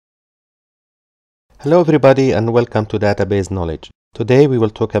Hello everybody and welcome to Database Knowledge. Today we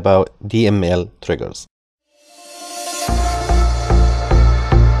will talk about DML triggers.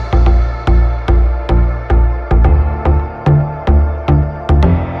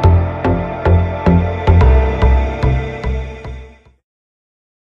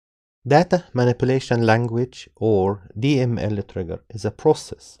 Data Manipulation Language or DML trigger is a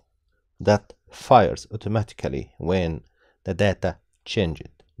process that fires automatically when the data changes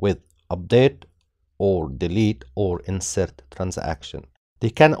with update or delete or insert transaction.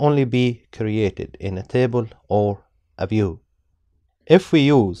 They can only be created in a table or a view. If we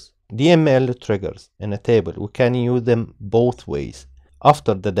use DML triggers in a table, we can use them both ways,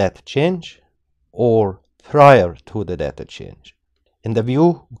 after the data change or prior to the data change. In the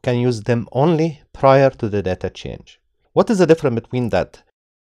view, we can use them only prior to the data change. What is the difference between that?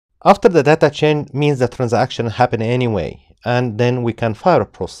 After the data change means the transaction happened anyway, and then we can fire a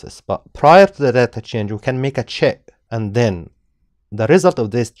process. But prior to the data change, we can make a check, and then the result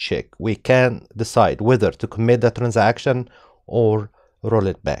of this check, we can decide whether to commit the transaction or roll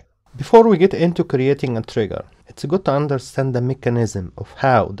it back. Before we get into creating a trigger, it's good to understand the mechanism of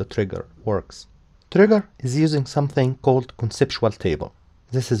how the trigger works. Trigger is using something called conceptual table.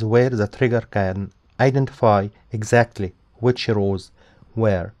 This is where the trigger can identify exactly which rows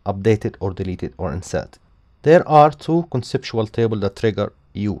were updated or deleted or inserted. There are two conceptual tables the trigger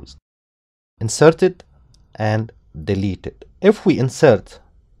used: inserted and deleted. If we insert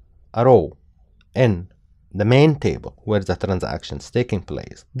a row in the main table where the transaction is taking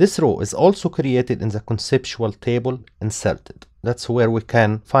place, this row is also created in the conceptual table inserted. That's where we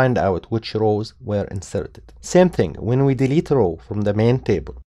can find out which rows were inserted. Same thing, when we delete a row from the main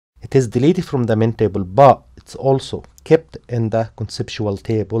table, it is deleted from the main table, but it's also kept in the conceptual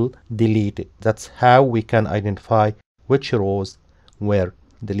table deleted. That's how we can identify which rows were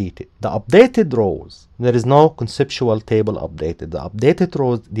deleted. The updated rows, there is no conceptual table updated. The updated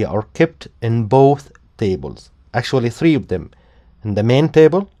rows, they are kept in both tables. Actually, three of them, in the main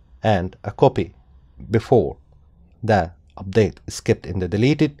table, and a copy before the update is kept in the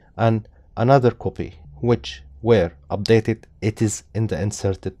deleted, and another copy which were updated, it is in the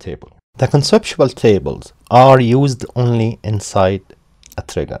inserted table. The conceptual tables are used only inside a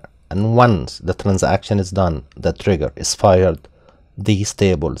trigger, and once the transaction is done, the trigger is fired, these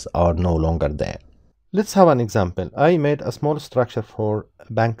tables are no longer there. Let's have an example. I made a small structure for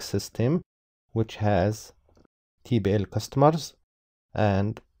a bank system which has TBL customers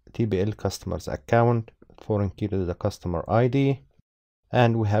and TBL customers account, foreign key to the customer ID,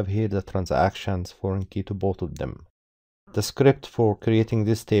 and we have here the transactions, foreign key to both of them. The script for creating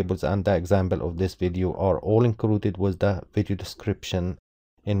these tables and the example of this video are all included with the video description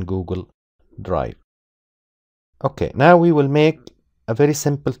in Google Drive. Okay, now we will make a very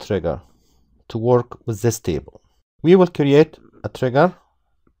simple trigger to work with this table. We will create a trigger.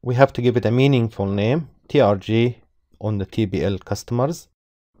 We have to give it a meaningful name, TRG on the TBL customers,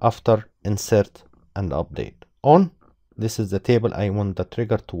 after insert and update. On, this is the table I want the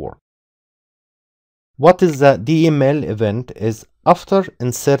trigger to work. What is the DML event is after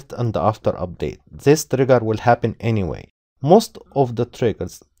insert and after update. This trigger will happen anyway. Most of the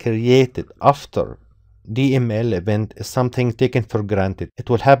triggers created after DML event is something taken for granted. It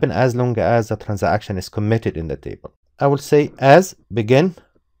will happen as long as the transaction is committed in the table. I will say as begin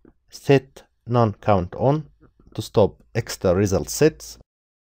set non-count on to stop extra result sets.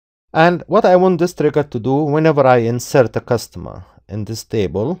 And what I want this trigger to do, whenever I insert a customer in this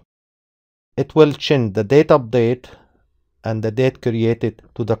table, it will change the date update and the date created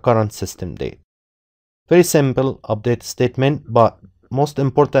to the current system date. Very simple update statement, but most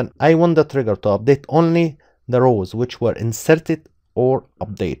important, I want the trigger to update only the rows which were inserted or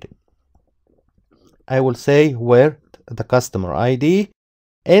updated. I will say where the customer ID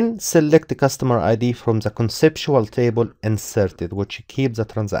and select the customer ID from the conceptual table inserted, which keeps the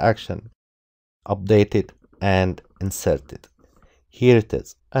transaction updated and inserted. Here it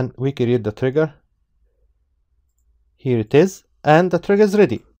is, and we create the trigger. Here it is, and the trigger is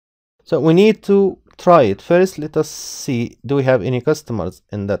ready. So we need to try it. First, let us see, do we have any customers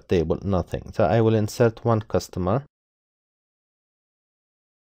in that table? Nothing. So I will insert one customer.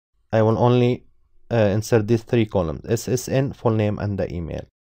 I will only insert these three columns: SSN, full name, and the email.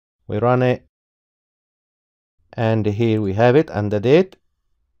 We run it, and here we have it, and the date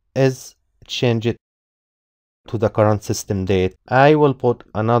is changed to the current system date. I will put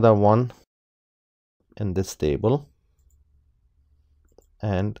another one in this table,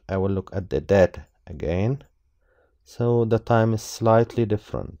 and I will look at the date again. So the time is slightly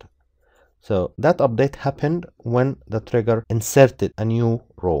different. So that update happened when the trigger inserted a new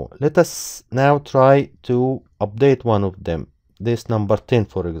row. Let us now try to update one of them, this number 10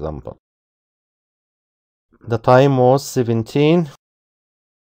 for example. The time was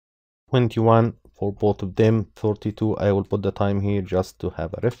 17:21 for both of them, 42. I will put the time here just to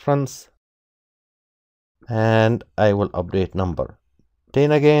have a reference, and I will update number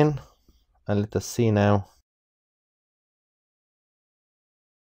 10 again, and let us see now.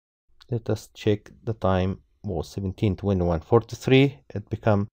 Let us check. The time was 17:21:43. It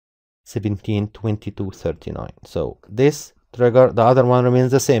become 17:22:39. So this trigger, the other one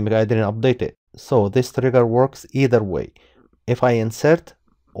remains the same because I didn't update it. So this trigger works either way, if I insert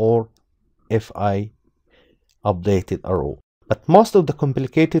or if I updated a row. But most of the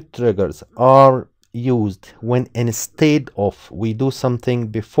complicated triggers are used when instead of we do something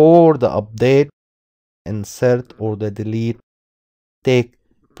before the update, insert, or the delete take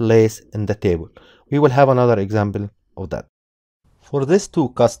place in the table. We will have another example of that. For these two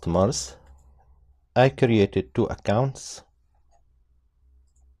customers, I created two accounts,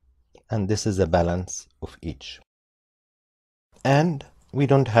 and this is the balance of each. And we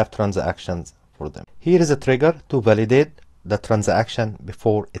don't have transactions for them. Here is a trigger to validate the transaction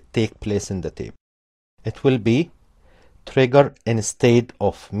before it takes place in the table. It will be trigger instead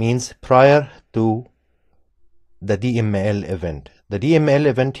of, means prior to the DML event. The DML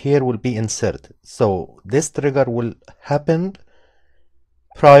event here will be inserted. So this trigger will happen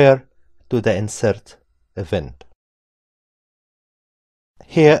prior to the insert event.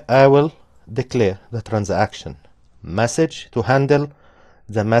 Here I will declare the transaction message to handle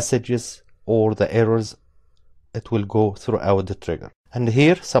the messages or the errors it will go throughout the trigger. And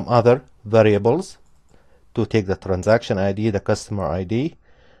here some other variables to take the transaction ID, the customer ID,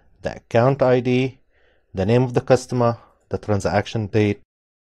 the account ID, the name of the customer, the transaction date,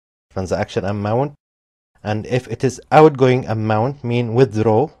 transaction amount, and if it is outgoing amount, mean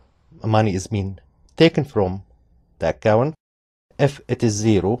withdraw, money is being taken from the account. If it is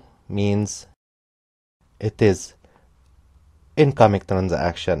 0, means it is incoming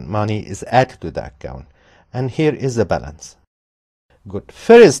transaction, money is added to the account. And here is the balance. Good.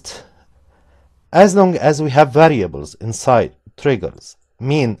 First, as long as we have variables inside triggers,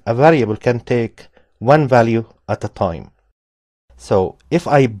 mean a variable can take one value at a time. So if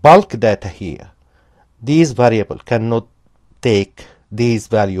I bulk data here, these variables cannot take these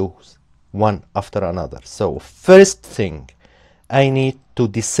values one after another. So first thing, I need to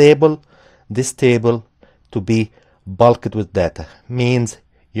disable this table to be bulked with data, means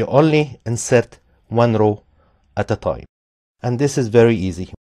you only insert one row at a time. And this is very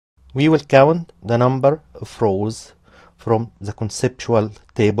easy. We will count the number of rows from the conceptual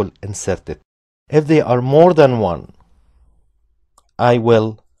table inserted. If they are more than one, I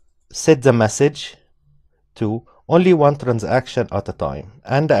will set the message to only one transaction at a time,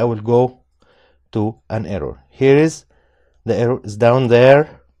 and I will go to an error. Here is the error is down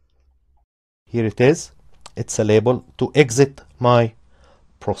there. Here it is. It's a label to exit my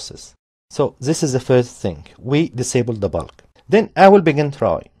process. So this is the first thing. We disable the bulk. Then I will begin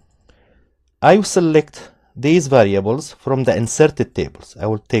try. I will select these variables from the inserted tables. I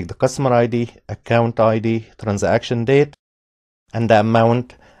will take the customer ID, account ID, transaction date, and the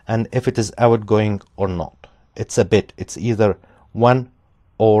amount, and if it is outgoing or not. It's a bit. It's either 1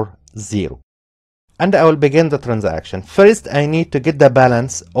 or 0. And I will begin the transaction. First, I need to get the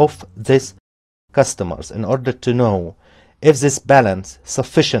balance of these customers in order to know if this balance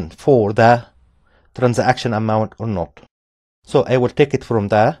sufficient for the transaction amount or not. So I will take it from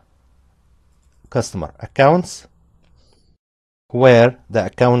the customer accounts, where the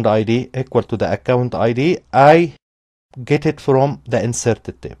account ID equal to the account ID. I get it from the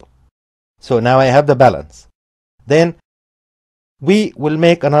inserted table. So now I have the balance. Then we will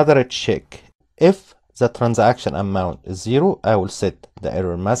make another check. If the transaction amount is 0, I will set the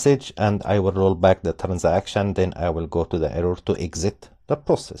error message and I will roll back the transaction. Then I will go to the error to exit the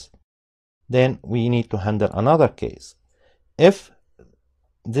process. Then we need to handle another case. If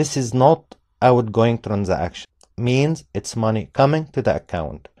this is not outgoing transaction, means it's money coming to the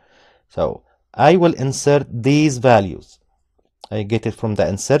account. So I will insert these values. I get it from the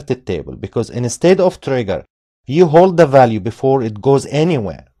inserted table, because instead of trigger, you hold the value before it goes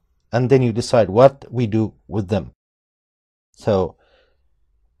anywhere, and then you decide what we do with them. So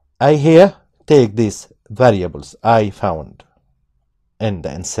I here take these variables I found in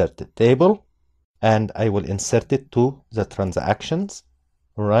the inserted table, and I will insert it to the transactions,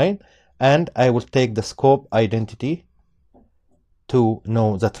 right? And I will take the scope identity to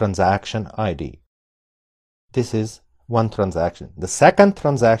know the transaction ID. This is one transaction. The second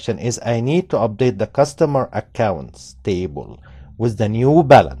transaction is I need to update the customer accounts table with the new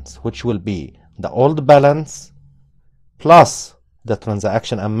balance, which will be the old balance plus the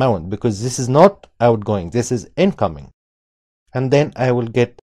transaction amount, because this is not outgoing, this is incoming. And then I will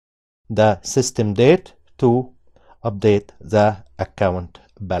get the system date to update the account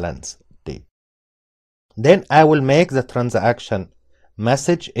balance date. Then I will make the transaction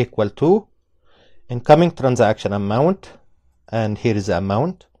message equal to incoming transaction amount, and here is the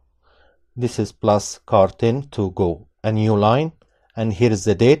amount. This is plus car 10 to go a new line, and here is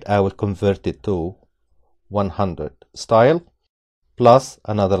the date. I will convert it to 100 style plus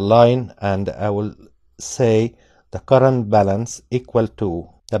another line, and I will say the current balance equal to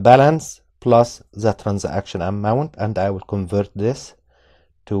the balance plus the transaction amount, and I will convert this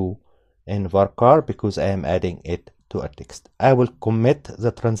to in varchar because I am adding it to a text. I will commit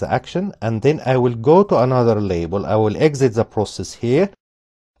the transaction, and then I will go to another label. I will exit the process here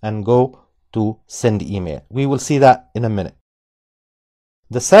and go to send email. We will see that in a minute.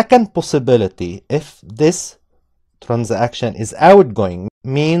 The second possibility, if this transaction is outgoing,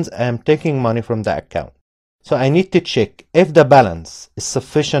 means I am taking money from the account. So I need to check if the balance is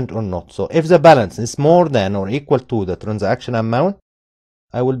sufficient or not. So if the balance is more than or equal to the transaction amount,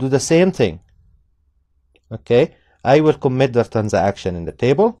 I will do the same thing. Okay, I will commit the transaction in the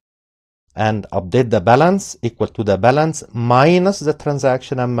table and update the balance equal to the balance minus the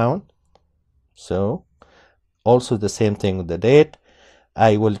transaction amount. So also the same thing with the date.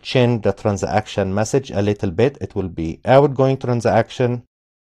 I will change the transaction message a little bit. It will be outgoing transaction,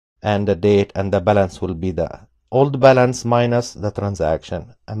 and the date and the balance will be the old balance minus the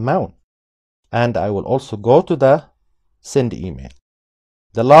transaction amount. And I will also go to the send email.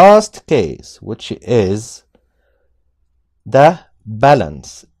 The last case, which is the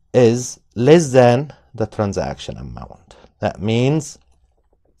balance is less than the transaction amount. That means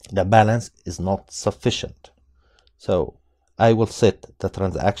the balance is not sufficient. So I will set the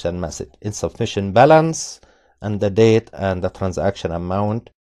transaction message insufficient balance and the date and the transaction amount,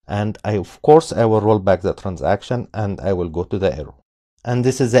 and of course I will roll back the transaction and I will go to the error. And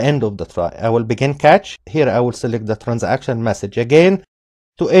this is the end of the try. I will begin catch. Here I will select the transaction message again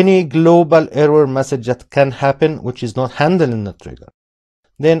to any global error message that can happen which is not handled in the trigger.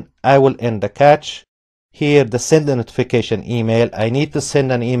 Then I will end the catch. Here the send a notification email. I need to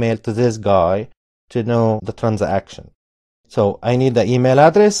send an email to this guy to know the transaction. So I need the email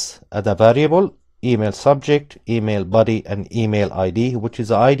address, the variable, email subject, email body, and email ID, which is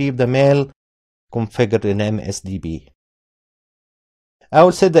the ID of the mail configured in MSDB. I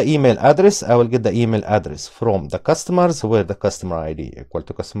will set the email address. I will get the email address from the customers where the customer ID equal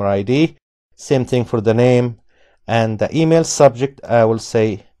to customer ID. Same thing for the name. And the email subject, I will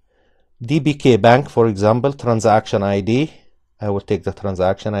say DBK Bank, for example, transaction ID. I will take the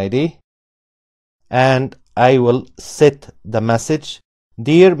transaction ID. And I will set the message,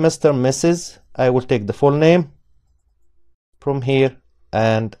 dear Mr. Mrs. I will take the full name from here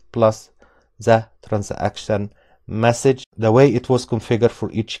and plus the transaction message the way it was configured for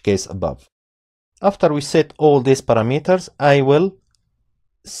each case above. After we set all these parameters, I will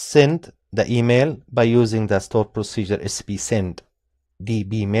send the email by using the stored procedure sp send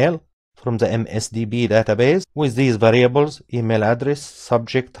dbmail from the MSDB database with these variables: email address,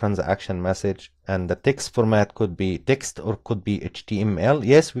 subject, transaction message, and the text format could be text or could be HTML.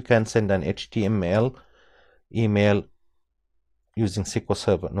 Yes, we can send an HTML email using SQL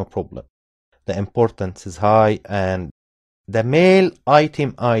Server, no problem. The importance is high. And the mail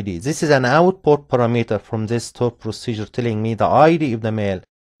item ID, this is an output parameter from this stored procedure telling me the ID of the mail.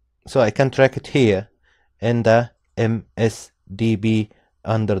 So I can track it here in the MSDB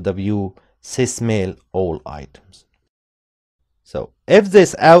under the view sysmail all items. So if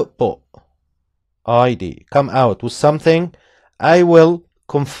this output ID come out with something, I will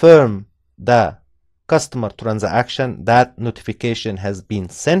confirm the customer transaction that notification has been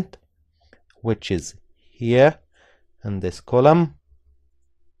sent, which is here in this column.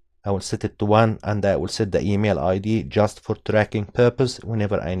 I will set it to 1, and I will set the email ID just for tracking purpose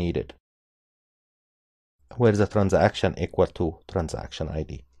whenever I need it, where the transaction equal to transaction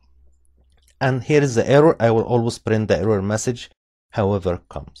ID. And here is the error. I will always print the error message however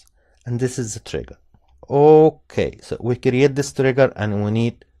comes. And this is the trigger. Okay, so we create this trigger and we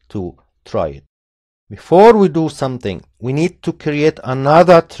need to try it. Before we do something, we need to create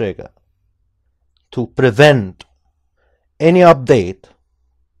another trigger to prevent any update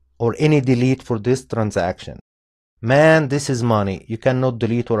or any delete for this transaction. Man, this is money. You cannot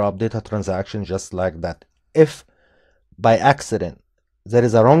delete or update a transaction just like that. If by accident there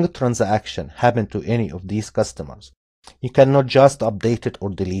is a wrong transaction happen to any of these customers, You cannot just update it or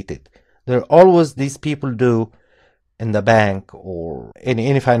delete it. There are always these people do in the bank or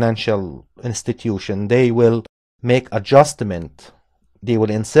any financial institution. They will make adjustment. They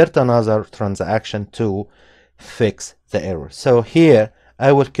will insert another transaction to fix the error. So here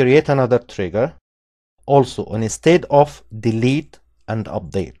I will create another trigger also instead of delete and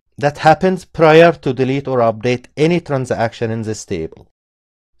update. That happens prior to delete or update any transaction in this table.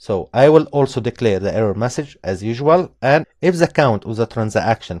 So I will also declare the error message as usual, and if the count of the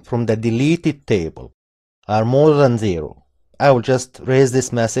transaction from the deleted table are more than 0, I will just raise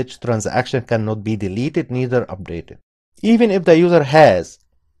this message: transaction cannot be deleted, neither updated. Even if the user has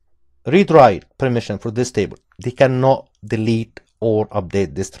read-write permission for this table, they cannot delete or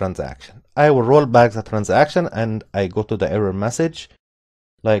update this transaction. I will roll back the transaction and I go to the error message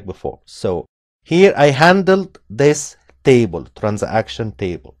like before. So here I handled this table, transaction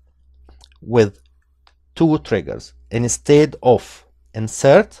table, with 2 triggers instead of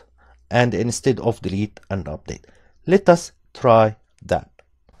insert and instead of delete and update. Let us try that.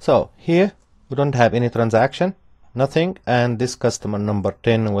 So here we don't have any transaction, nothing, and this customer number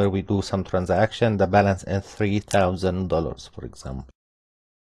 10 where we do some transaction, the balance is $3,000, for example.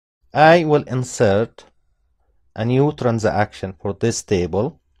 I will insert a new transaction for this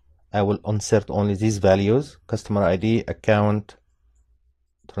table. I will insert only these values: customer ID, account,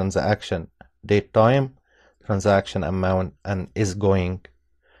 transaction date, time, transaction amount, and is going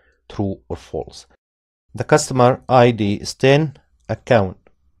true or false. The customer ID is 10, account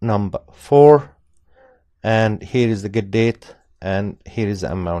number 4, and here is the get date, and here is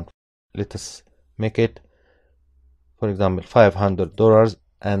the amount. Let us make it, for example, $500,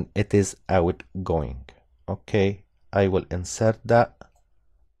 and it is outgoing. Okay, I will insert that,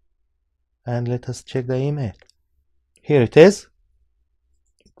 and let us check the email. Here it is,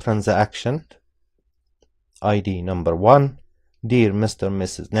 transaction ID number 1. Dear Mr. and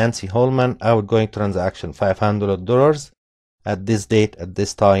Mrs. Nancy Holman, outgoing transaction $500 at this date, at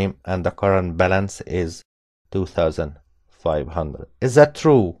this time, and the current balance is $2,500. Is that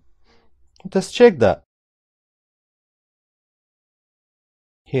true? Let's check that.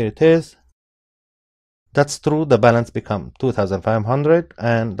 Here it is. That's true. The balance become $2,500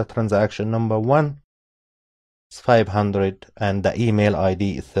 and the transaction number 1 is 500 and the email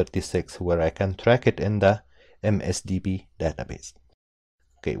ID is 36, where I can track it in the MSDB database.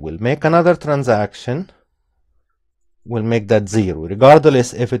 Okay, we'll make another transaction. We'll make that 0,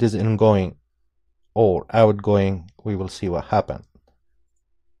 regardless if it is ingoing or outgoing. We will see what happened.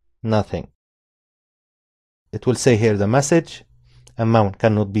 Nothing. It will say here the message: amount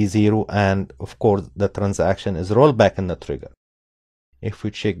cannot be 0, and of course the transaction is rolled back in the trigger. If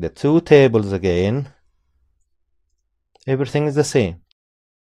we check the 2 tables again, everything is the same.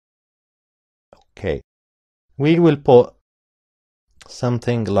 Okay, we will put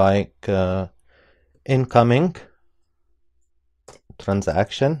something like incoming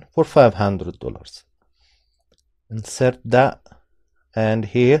transaction for $500. Insert that, and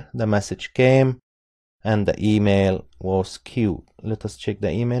here the message came and the email was queued. Let us check the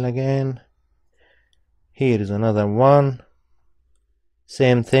email again. Here is another one,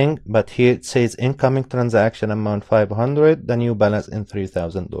 same thing, but here it says incoming transaction amount 500, the new balance in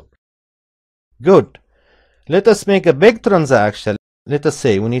 $3,000. Good. Let us make a big transaction. Let us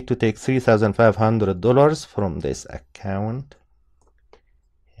say we need to take $3,500 from this account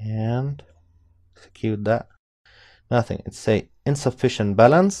and execute that. Nothing. It say insufficient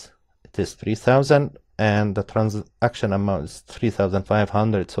balance. It is 3,000 and the transaction amount is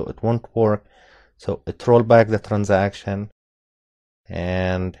 3,500, so it won't work. So it roll back the transaction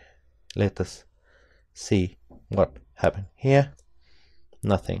and let us see what happened here.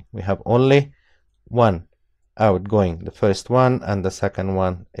 Nothing. We have only one outgoing, the first one, and the second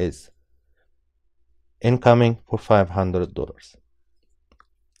one is incoming for $500.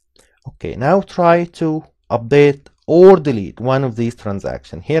 Okay, now try to update or delete one of these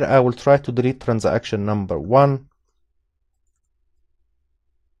transactions. Here I will try to delete transaction number 1.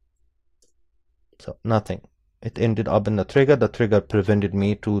 So nothing. It ended up in the trigger. The trigger prevented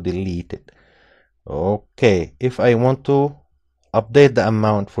me to delete it. Okay, if I want to update the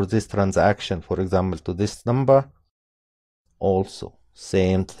amount for this transaction, for example, to this number, also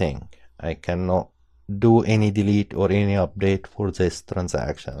same thing. I cannot do any delete or any update for this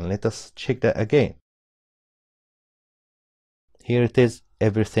transaction. Let us check that again. Here it is.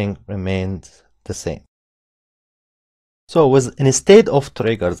 Everything remains the same. So instead of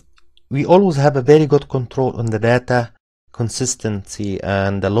triggers, we always have a very good control on the data consistency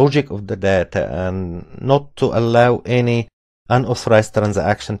and the logic of the data, and not to allow any unauthorized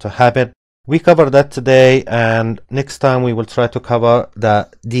transaction to happen We covered that today, and next time we will try to cover the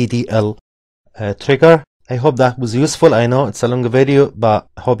DDL trigger. I hope that was useful. I know it's a long video, but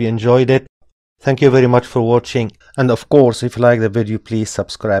I hope you enjoyed it. Thank you very much for watching, and of course, if you like the video, please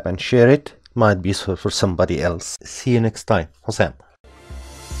subscribe and share it. Might be useful for somebody else. See you next time. Hosam.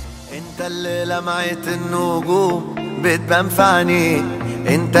 انت اللي لمعت النجوم بتبان في عينيك،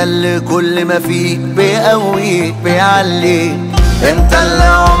 انت اللي كل ما فيك بيقويك بيعليك، انت اللي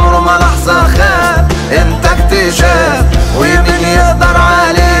عمره ما لحظة خاب، انت اكتشاف ومين يقدر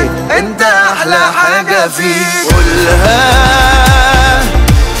عليك، انت احلى حاجة فيك. قولها